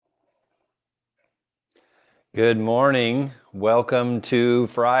Good morning. Welcome to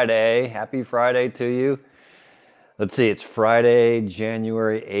Friday. Happy Friday to you. Let's see, it's Friday,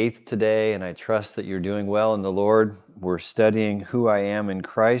 January 8th today, and I trust that you're doing well in the Lord. We're studying who I am in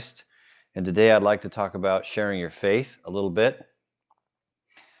Christ, and today I'd like to talk about sharing your faith a little bit.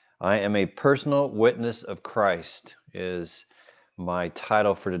 I am a personal witness of Christ is my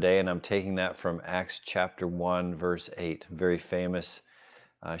title for today, and I'm taking that from Acts chapter 1, verse 8, very famous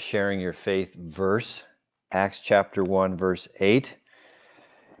sharing your faith verse. Acts chapter 1, verse 8.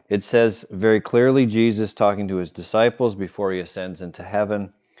 It says very clearly, Jesus talking to his disciples before he ascends into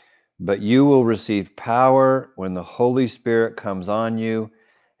heaven, "But you will receive power when the Holy Spirit comes on you,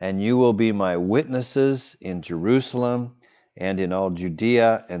 and you will be my witnesses in Jerusalem and in all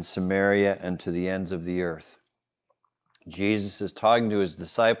Judea and Samaria and to the ends of the earth." Jesus is talking to his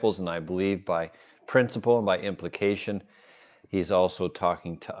disciples, and I believe by principle and by implication, he's also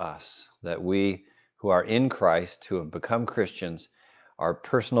talking to us, that we who are in Christ, who have become Christians, are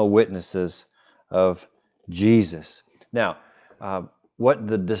personal witnesses of Jesus. Now, what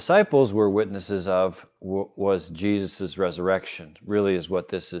the disciples were witnesses of was Jesus' resurrection, really is what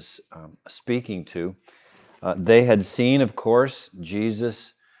this is speaking to. They had seen, of course,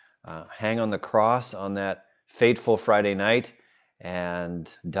 Jesus hang on the cross on that fateful Friday night and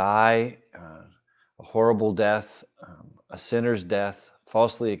die a horrible death, a sinner's death,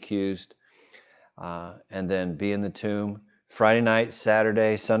 falsely accused, and then be in the tomb Friday night,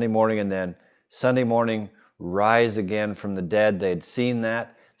 Saturday, Sunday morning, and then Sunday morning rise again from the dead. They'd seen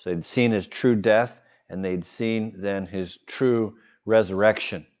that, so they'd seen his true death, and they'd seen then his true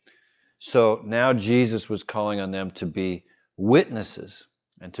resurrection. So now Jesus was calling on them to be witnesses.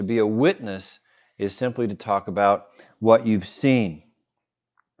 And to be a witness is simply to talk about what you've seen.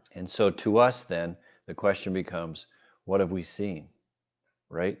 And so to us, then, the question becomes, what have we seen?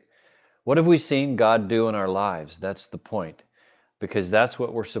 Right? What have we seen God do in our lives? That's the point, because that's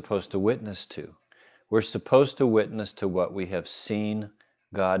what we're supposed to witness to. We're supposed to witness to what we have seen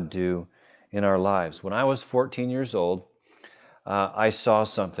God do in our lives. When I was 14 years old, I saw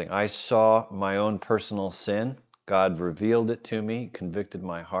something. I saw my own personal sin. God revealed it to me, convicted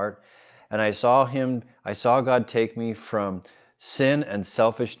my heart, and I saw God take me from sin and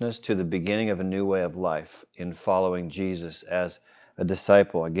selfishness to the beginning of a new way of life in following Jesus as a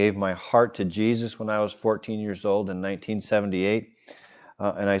disciple. I gave my heart to Jesus when I was 14 years old in 1978,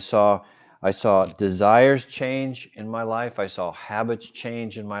 and I saw desires change in my life. I saw habits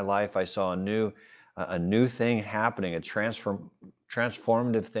change in my life. I saw a new thing happening, a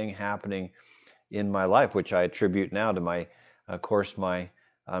transformative thing happening in my life, which I attribute now to my, of course, my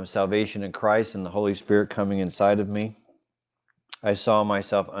salvation in Christ and the Holy Spirit coming inside of me. I saw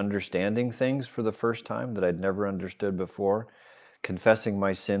myself understanding things for the first time that I'd never understood before, confessing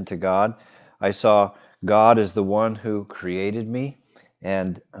my sin to God. I saw God as the one who created me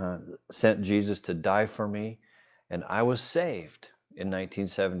and sent Jesus to die for me. And I was saved in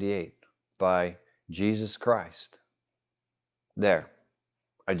 1978 by Jesus Christ. There,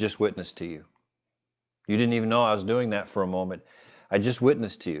 I just witnessed to you. You didn't even know I was doing that for a moment. I just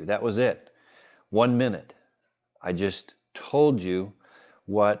witnessed to you. That was it. 1 minute. I just told you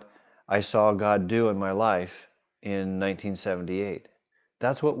what I saw God do in my life in 1978.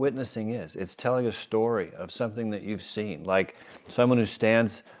 That's what witnessing is. It's telling a story of something that you've seen, like someone who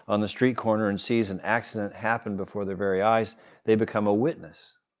stands on the street corner and sees an accident happen before their very eyes, they become a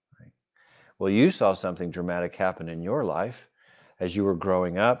witness. Right? Well, you saw something dramatic happen in your life as you were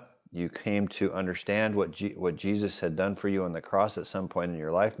growing up. You came to understand what Jesus had done for you on the cross at some point in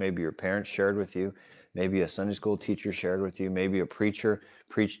your life. Maybe your parents shared with you. Maybe a Sunday school teacher shared with you. Maybe a preacher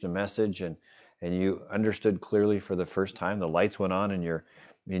preached a message, and you understood clearly for the first time. The lights went on in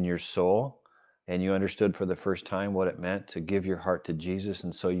your soul, and you understood for the first time what it meant to give your heart to Jesus,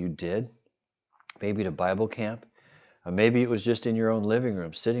 and so you did. Maybe to Bible camp. Maybe it was just in your own living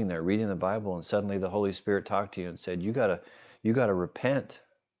room, sitting there reading the Bible, and suddenly the Holy Spirit talked to you and said, "You gotta repent."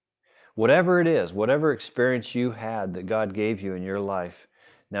 Whatever it is, whatever experience you had that God gave you in your life,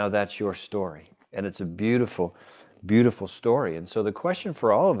 now that's your story, and it's a beautiful, beautiful story. And so the question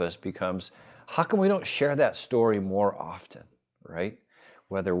for all of us becomes, how come we don't share that story more often, right?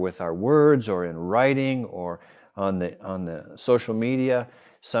 Whether with our words or in writing or on the social media,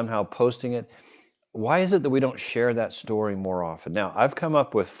 somehow posting it. Why is it that we don't share that story more often? Now, I've come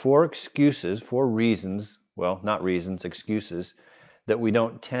up with four excuses, four reasons, well, not reasons, excuses, that we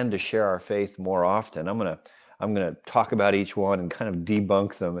don't tend to share our faith more often. I'm going to talk about each one and kind of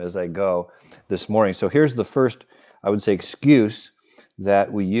debunk them as I go this morning. So here's the first, I would say, excuse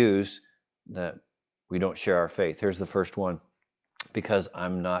that we use that we don't share our faith. Here's the first one: because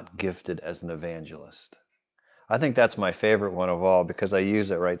I'm not gifted as an evangelist. I think that's my favorite one of all because I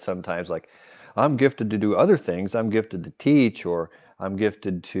use it right sometimes. Like, I'm gifted to do other things. I'm gifted to teach, or I'm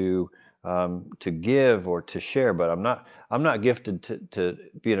gifted to give or to share, but I'm not gifted to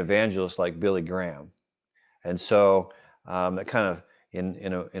be an evangelist like Billy Graham. And so that kind of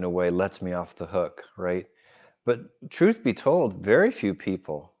in a way lets me off the hook, right? But truth be told, very few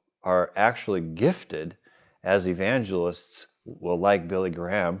people are actually gifted as evangelists, well, like Billy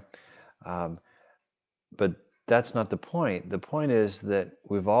Graham. Um, but that's not the point. The point is that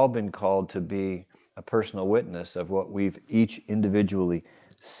we've all been called to be a personal witness of what we've each individually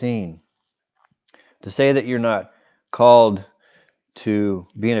seen. To say that you're not called to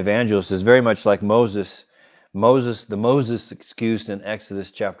be an evangelist is very much like Moses. The Moses excuse in Exodus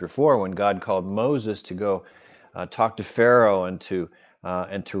chapter 4, when God called Moses to go talk to Pharaoh and to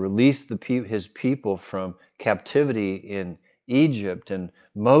release his people from captivity in Egypt. And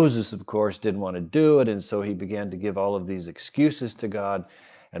Moses, of course, didn't want to do it, and so he began to give all of these excuses to God.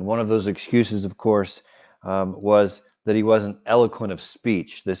 And one of those excuses, of course, was that he wasn't eloquent of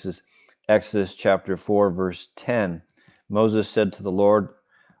speech. This is Exodus chapter 4, verse 10. Moses said to the Lord,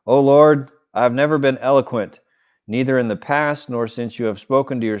 "O Lord, I have never been eloquent, neither in the past nor since you have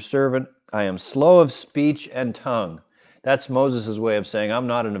spoken to your servant. I am slow of speech and tongue." That's Moses' way of saying, I'm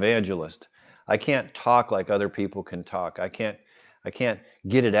not an evangelist. I can't talk like other people can talk. I can't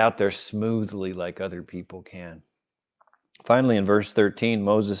get it out there smoothly like other people can. Finally, in verse 13,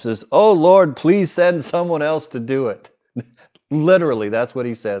 Moses says, "Oh Lord, please send someone else to do it." Literally, that's what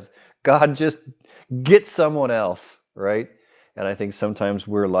he says. God, just get someone else, right? And I think sometimes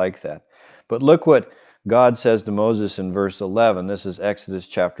we're like that. But look what God says to Moses in verse 11. This is Exodus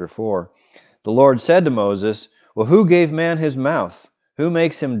chapter 4. The Lord said to Moses, "Well, who gave man his mouth? Who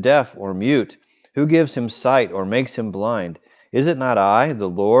makes him deaf or mute? Who gives him sight or makes him blind? Is it not I, the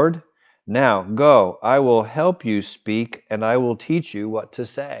Lord? Now go, I will help you speak, and I will teach you what to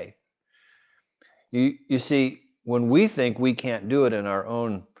say." You see, when we think we can't do it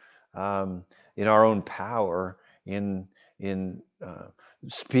um, in our own power, in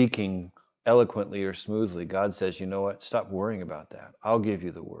speaking eloquently or smoothly, God says, "You know what? Stop worrying about that. I'll give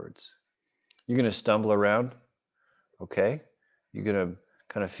you the words. You're going to stumble around, okay? You're going to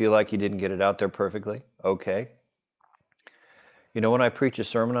kind of feel like you didn't get it out there perfectly, okay? When I preach a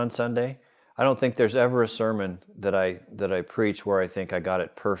sermon on Sunday, I don't think there's ever a sermon that I preach where I think I got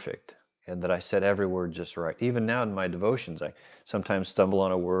it perfect and that I said every word just right. Even now in my devotions, I sometimes stumble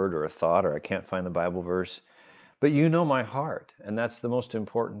on a word or a thought, or I can't find the Bible verse. But you know my heart, and that's the most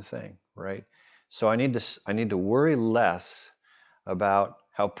important thing, right? So I need to worry less about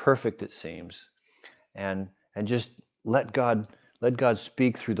how perfect it seems, and just let God let God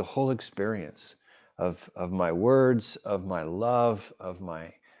speak through the whole experience of my words, of my love, of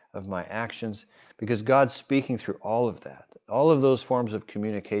my actions, because God's speaking through all of that. All of those forms of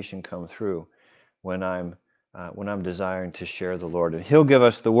communication come through when I'm desiring to share the Lord, and He'll give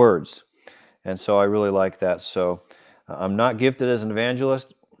us the words. And so I really like that. So I'm not gifted as an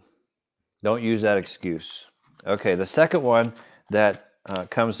evangelist. Don't use that excuse. Okay, the second one that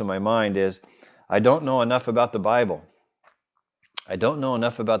comes to my mind is, I don't know enough about the Bible. I don't know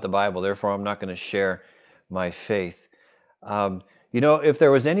enough about the Bible, therefore I'm not going to share my faith. If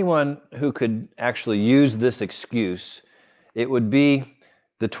there was anyone who could actually use this excuse, it would be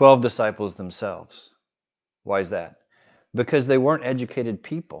the 12 disciples themselves. Why is that? Because they weren't educated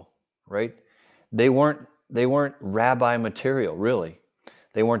people, right? They weren't rabbi material, really.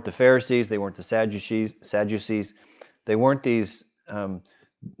 They weren't the Pharisees. They weren't the Sadducees. They weren't these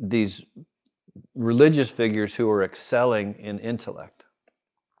religious figures who were excelling in intellect.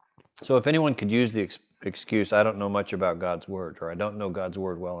 So if anyone could use the excuse, "I don't know much about God's word," or "I don't know God's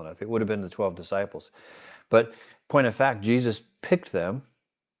word well enough," it would have been the 12 disciples. But point of fact, Jesus picked them,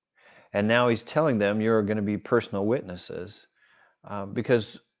 and now He's telling them, you're going to be personal witnesses.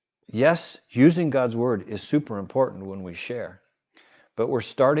 Because yes, using God's word is super important when we share, but we're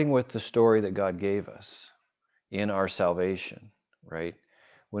starting with the story that God gave us in our salvation, right?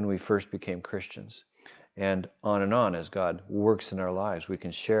 When we first became Christians. And on as God works in our lives, we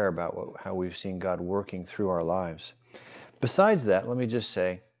can share about how we've seen God working through our lives. Besides that, let me just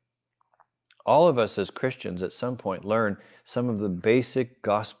say, all of us as Christians at some point learn some of the basic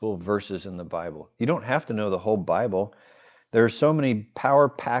gospel verses in the Bible. You don't have to know the whole Bible. There are so many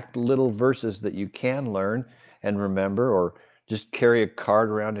power-packed little verses that you can learn and remember, or just carry a card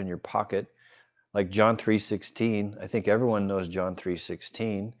around in your pocket, like John 3:16. I think everyone knows John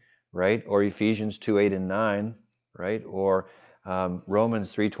 3:16, right? Or Ephesians 2:8 and 9, right? Or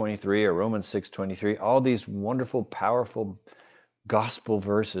Romans 3:23 or Romans 6:23. All these wonderful, powerful gospel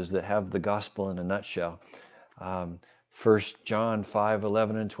verses that have the gospel in a nutshell. 1 John 5,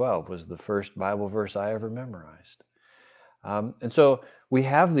 11, and 12 was the first Bible verse I ever memorized. And so we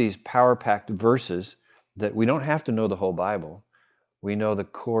have these power-packed verses that we don't have to know the whole Bible. We know the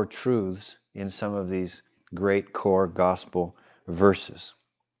core truths in some of these great core gospel verses.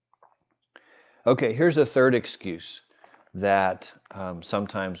 Okay, here's a third excuse that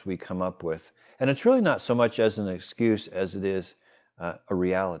sometimes we come up with. And it's really not so much as an excuse as it is a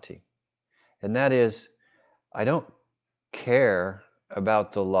reality. And that is, I don't care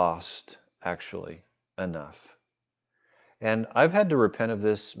about the lost, actually, enough. And I've had to repent of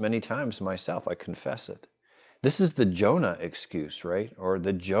this many times myself. I confess it. This is the Jonah excuse, right? Or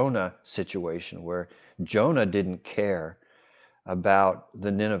the Jonah situation where Jonah didn't care about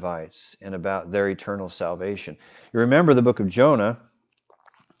the Ninevites and about their eternal salvation. You remember the book of Jonah.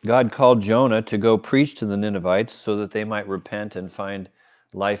 God called Jonah to go preach to the Ninevites so that they might repent and find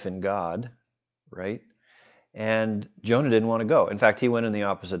life in God, right? And Jonah didn't want to go. In fact, he went in the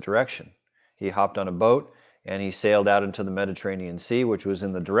opposite direction. He hopped on a boat and he sailed out into the Mediterranean Sea, which was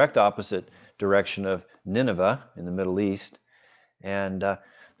in the direct opposite direction of Nineveh in the Middle East. And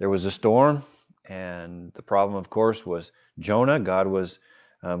there was a storm, and the problem, of course, was Jonah. God was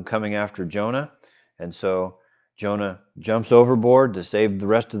coming after Jonah. And so Jonah jumps overboard to save the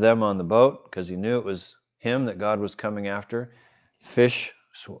rest of them on the boat because he knew it was him that God was coming after. Fish,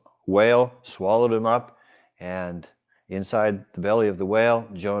 whale swallowed him up. And inside the belly of the whale,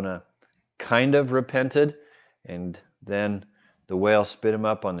 Jonah kind of repented, and then the whale spit him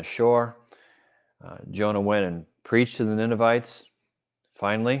up on the shore. Jonah went and preached to the Ninevites,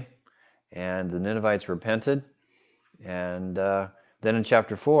 finally, and the Ninevites repented. And then in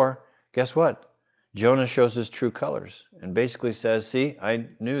chapter 4, guess what? Jonah shows his true colors and basically says, see, I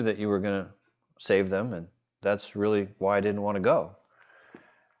knew that you were going to save them, and that's really why I didn't want to go.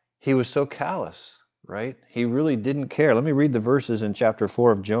 He was so callous, right? He really didn't care. Let me read the verses in chapter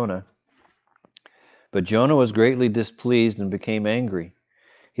 4 of Jonah. But Jonah was greatly displeased and became angry.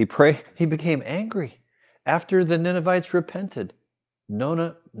 He became angry after the Ninevites repented.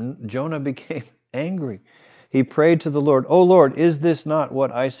 Jonah became angry. He prayed to the Lord, "O Lord, is this not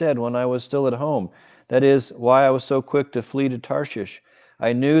what I said when I was still at home? That is why I was so quick to flee to Tarshish.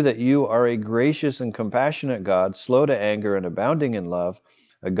 I knew that you are a gracious and compassionate God, slow to anger and abounding in love,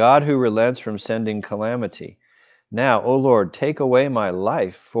 a God who relents from sending calamity. Now, O Lord, take away my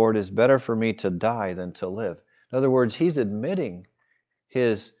life, for it is better for me to die than to live." In other words, he's admitting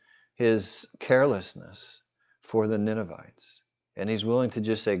his carelessness for the Ninevites. And he's willing to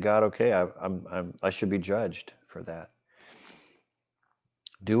just say, God, okay, I should be judged for that.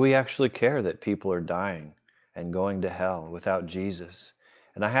 Do we actually care that people are dying and going to hell without Jesus?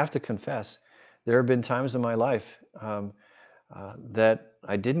 And I have to confess, there have been times in my life that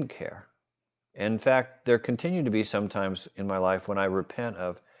I didn't care. In fact, there continue to be some times in my life when I repent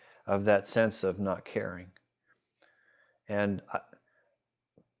of that sense of not caring. And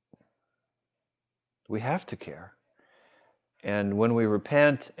we have to care. And when we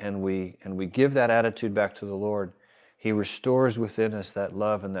repent and we give that attitude back to the Lord, He restores within us that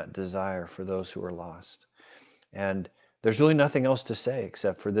love and that desire for those who are lost. And there's really nothing else to say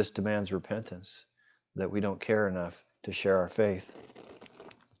except for this demands repentance, that we don't care enough to share our faith.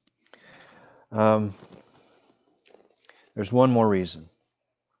 There's one more reason.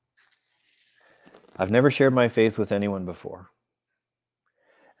 I've never shared my faith with anyone before.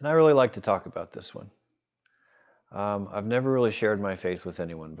 And I really like to talk about this one. I've never really shared my faith with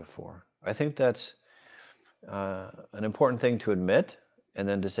anyone before. I think that's an important thing to admit, and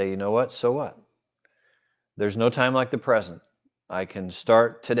then to say, you know what, so what? There's no time like the present. I can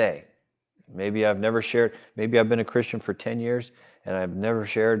start today. Maybe I've been a Christian for 10 years, and I've never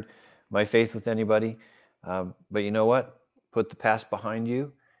shared my faith with anybody. But you know what? Put the past behind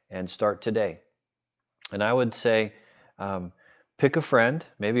you and start today. And I would say, pick a friend,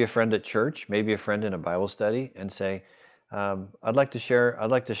 maybe a friend at church, maybe a friend in a Bible study, and say, I'd like to share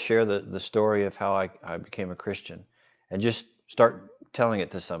the story of how I became a Christian, and just start telling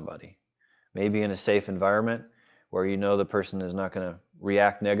it to somebody. Maybe in a safe environment where you know the person is not going to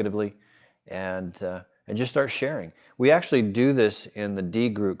react negatively, and just start sharing. We actually do this in the D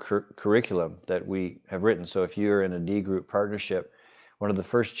group curriculum that we have written. So if you're in a D group partnership, one of the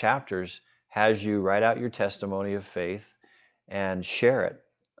first chapters has you write out your testimony of faith and share it.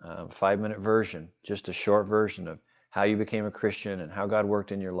 5-minute version, just a short version of how you became a Christian and how God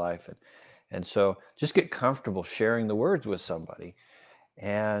worked in your life. And so just get comfortable sharing the words with somebody.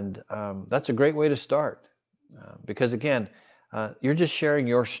 And that's a great way to start. Because again, you're just sharing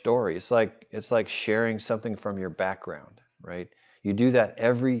your story. It's like sharing something from your background, right? You do that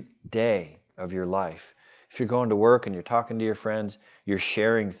every day of your life. If you're going to work and you're talking to your friends, you're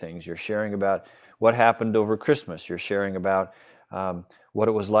sharing things. You're sharing about what happened over Christmas. You're sharing about what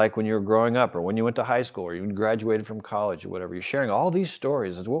it was like when you were growing up, or when you went to high school, or you graduated from college, or whatever. You're sharing all these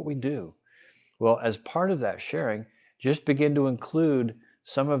stories. Is what we do. Well, as part of that sharing, just begin to include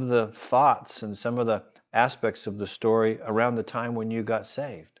some of the thoughts and some of the aspects of the story around the time when you got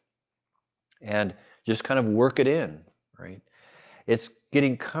saved. And just kind of work it in, right? It's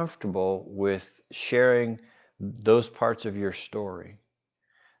getting comfortable with sharing those parts of your story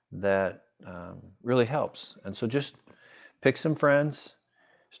that really helps. And so just pick some friends,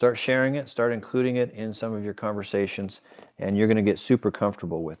 start sharing it, start including it in some of your conversations, and you're going to get super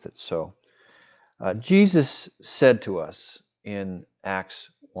comfortable with it. So Jesus said to us in Acts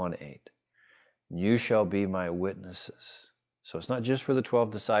 1:8, "You shall be my witnesses." So it's not just for the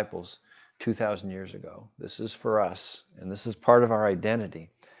 12 disciples 2,000 years ago. This is for us, and this is part of our identity,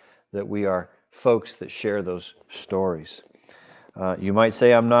 that we are folks that share those stories. You might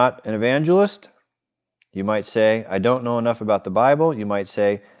say, "I'm not an evangelist." You might say, "I don't know enough about the Bible." You might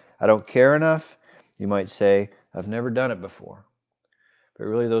say, "I don't care enough." You might say, "I've never done it before." But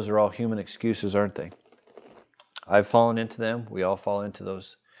really, those are all human excuses, aren't they? I've fallen into them. We all fall into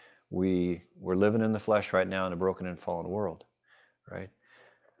those. We're living in the flesh right now in a broken and fallen world, right?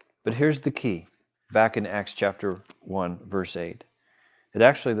 But here's the key. Back in Acts chapter 1, verse 8.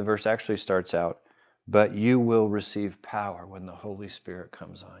 The verse actually starts out, "But you will receive power when the Holy Spirit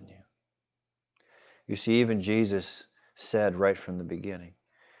comes on you." You see, even Jesus said right from the beginning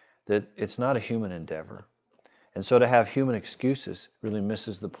that it's not a human endeavor. And so to have human excuses really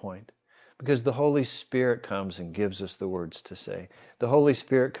misses the point. Because the Holy Spirit comes and gives us the words to say. The Holy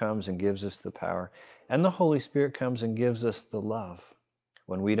Spirit comes and gives us the power. And the Holy Spirit comes and gives us the love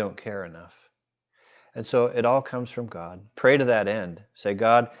when we don't care enough. And so it all comes from God. Pray to that end. Say,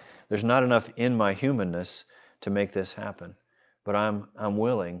 "God, there's not enough in my humanness to make this happen, but I'm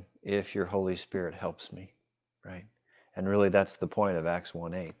willing if your Holy Spirit helps me," right? And really that's the point of Acts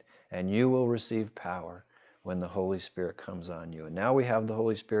 1:8. "And you will receive power when the Holy Spirit comes on you." And now we have the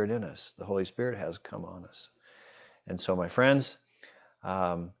Holy Spirit in us. The Holy Spirit has come on us. And so, my friends,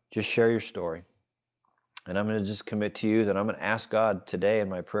 just share your story. And I'm going to just commit to you that I'm going to ask God today in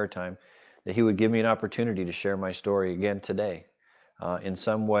my prayer time that He would give me an opportunity to share my story again today in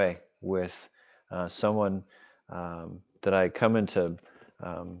some way with someone that I come into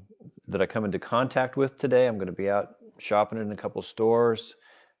contact with today. I'm going to be out shopping in a couple stores,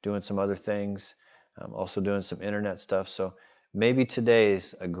 doing some other things. I'm also doing some internet stuff. So maybe today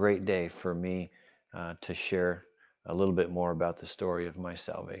is a great day for me to share a little bit more about the story of my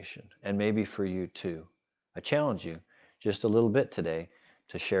salvation. And maybe for you too. I challenge you just a little bit today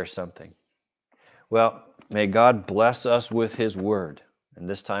to share something. Well, may God bless us with His Word, and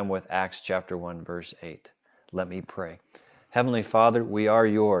this time with Acts chapter 1, verse 8. Let me pray. Heavenly Father, we are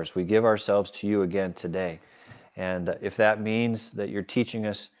yours. We give ourselves to you again today. And if that means that you're teaching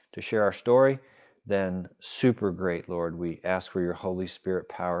us to share our story, then super great, Lord. We ask for your Holy Spirit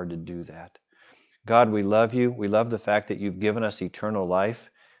power to do that. God, we love you. We love the fact that you've given us eternal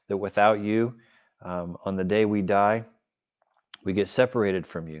life, that without you, on the day we die, we get separated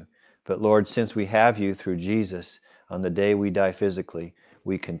from you. But Lord, since we have you through Jesus, on the day we die physically,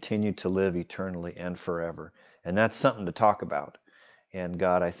 we continue to live eternally and forever. And that's something to talk about. And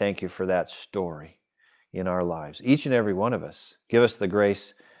God, I thank you for that story in our lives. Each and every one of us, give us the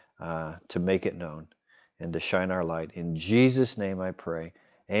grace to make it known and to shine our light. In Jesus' name I pray.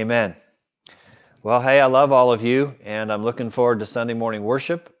 Amen. Well, hey, I love all of you, and I'm looking forward to Sunday morning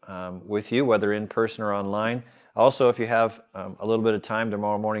worship with you, whether in person or online. Also, if you have a little bit of time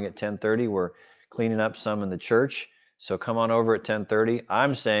tomorrow morning at 10:30, we're cleaning up some in the church. So come on over at 10:30.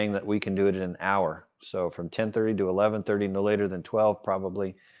 I'm saying that we can do it in an hour. So from 10:30 to 11:30, no later than 12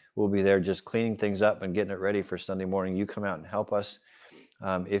 probably, we'll be there just cleaning things up and getting it ready for Sunday morning. You come out and help us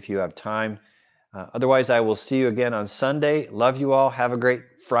if you have time. Otherwise, I will see you again on Sunday. Love you all. Have a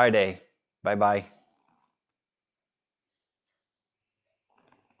great Friday. Bye-bye.